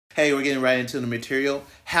Hey, we're getting right into the material.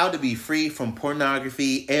 How to be free from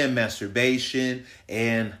pornography and masturbation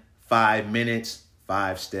in 5 minutes,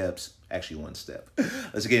 5 steps, actually 1 step.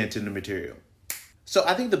 Let's get into the material. So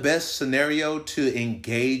I think the best scenario to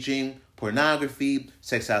engaging pornography,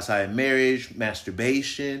 sex outside marriage,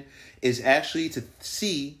 masturbation is actually to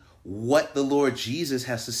see what the Lord Jesus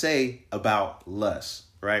has to say about lust,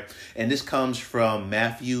 right? And this comes from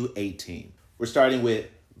Matthew 18. We're starting with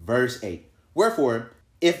verse 8. Wherefore,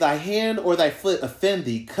 if thy hand or thy foot offend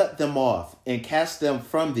thee, cut them off and cast them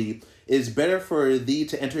from thee. It is better for thee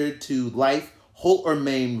to enter to life whole or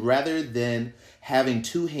maimed rather than having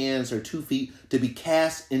 2 hands or 2 feet to be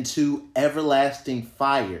cast into everlasting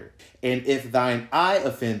fire. And if thine eye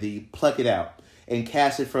offend thee, pluck it out and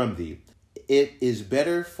cast it from thee. It is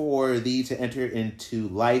better for thee to enter into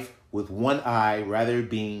life with 1 eye rather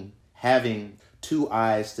than having 2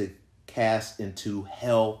 eyes to cast into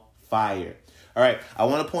hell fire. All right, I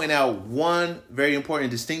want to point out one very important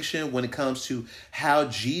distinction when it comes to how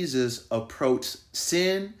Jesus approached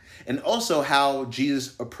sin and also how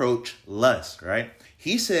Jesus approached lust, right?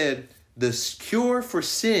 He said the cure for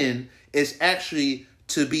sin is actually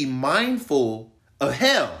to be mindful of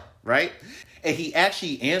hell, right? And he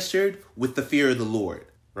actually answered with the fear of the Lord,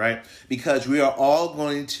 right? Because we are all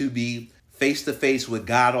going to be face to face with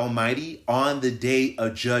God Almighty on the day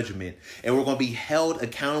of judgment. And we're going to be held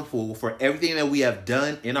accountable for everything that we have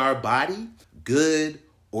done in our body, good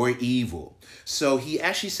or evil. So he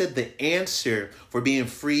actually said the answer for being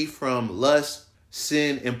free from lust,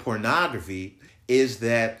 sin, and pornography is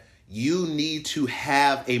that you need to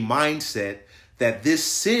have a mindset that this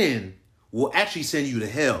sin will actually send you to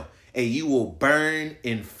hell and you will burn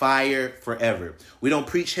in fire forever. We don't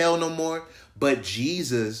preach hell no more, but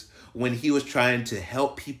Jesus, when he was trying to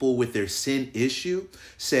help people with their sin issue,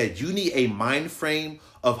 said you need a mind frame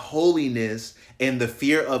of holiness and the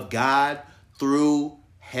fear of God through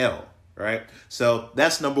hell, right? So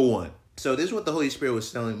that's number 1. So this is what the Holy Spirit was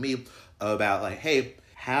telling me about, like, hey,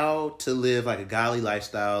 how to live like a godly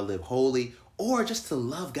lifestyle, live holy, or just to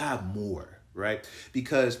love God more, right?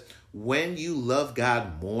 Because when you love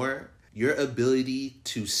God more, your ability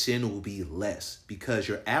to sin will be less because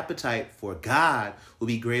your appetite for God will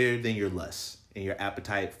be greater than your lust and your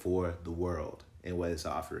appetite for the world and what it's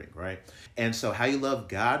offering, right? And so how you love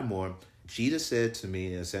God more, Jesus said to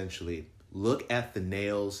me essentially, look at the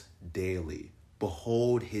nails daily.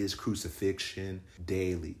 Behold his crucifixion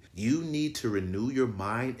daily. You need to renew your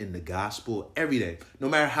mind in the gospel every day. No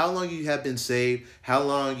matter how long you have been saved, how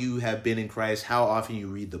long you have been in Christ, how often you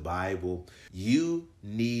read the Bible, you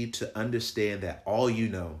need to understand that all you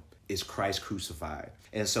know is Christ crucified.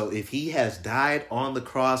 And so if he has died on the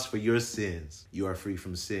cross for your sins, you are free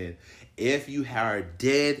from sin. If you are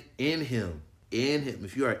dead in him,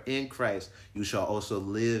 if you are in Christ, you shall also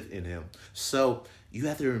live in him. So you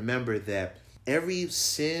have to remember that every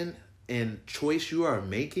sin and choice you are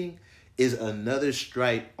making is another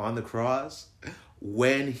stripe on the cross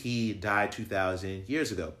when he died 2,000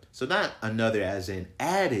 years ago. So not another as in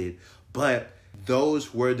added, but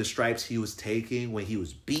those were the stripes he was taking when he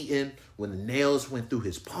was beaten, when the nails went through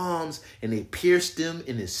his palms and they pierced him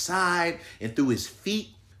in his side and through his feet.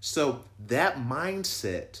 So that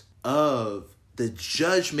mindset of the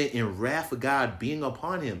judgment and wrath of God being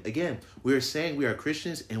upon him. Again, we're saying we are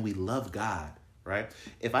Christians and we love God, right?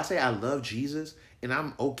 If I say I love Jesus and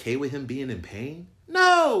I'm okay with him being in pain,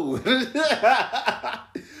 no.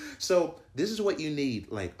 So this is what you need.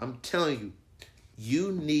 Like I'm telling you,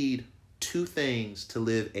 you need 2 things to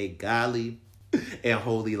live a godly and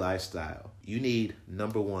holy lifestyle. You need,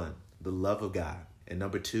 number 1, the love of God. And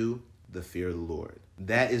number 2, the fear of the Lord.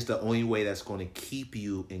 That is the only way that's going to keep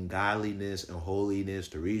you in godliness and holiness,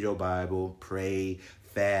 to read your Bible, pray,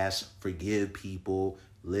 fast, forgive people,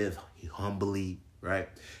 live humbly, right?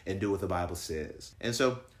 And do what the Bible says. And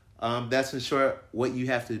so that's in short what you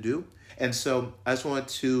have to do. And so I just want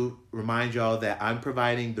to remind y'all that I'm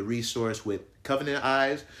providing the resource with Covenant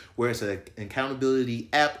Eyes, where it's an accountability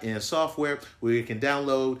app and software where you can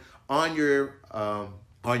download on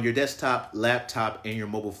your desktop, laptop, and your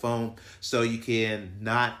mobile phone, so you can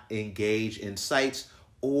not engage in sites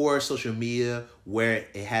or social media where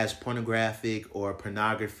it has pornographic or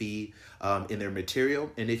pornography in their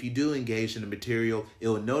material. And if you do engage in the material, it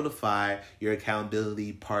will notify your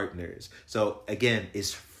accountability partners. So again,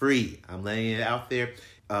 it's free. I'm laying it out there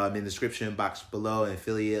in the description box below, an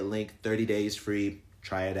affiliate link, 30 days free.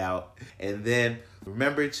 Try it out. And then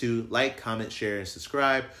remember to like, comment, share, and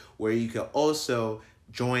subscribe, where you can also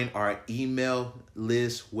join our email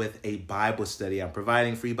list with a Bible study. I'm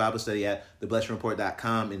providing free Bible study at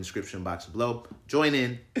theblessedreport.com in the description box below. Join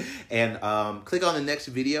in and click on the next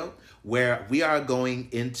video where we are going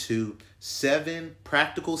into 7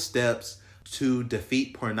 practical steps to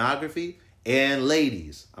defeat pornography. And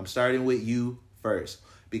ladies, I'm starting with you first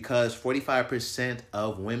because 45%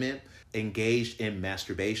 of women engaged in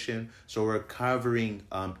masturbation. So we're covering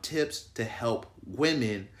tips to help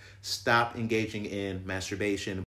women stop engaging in masturbation.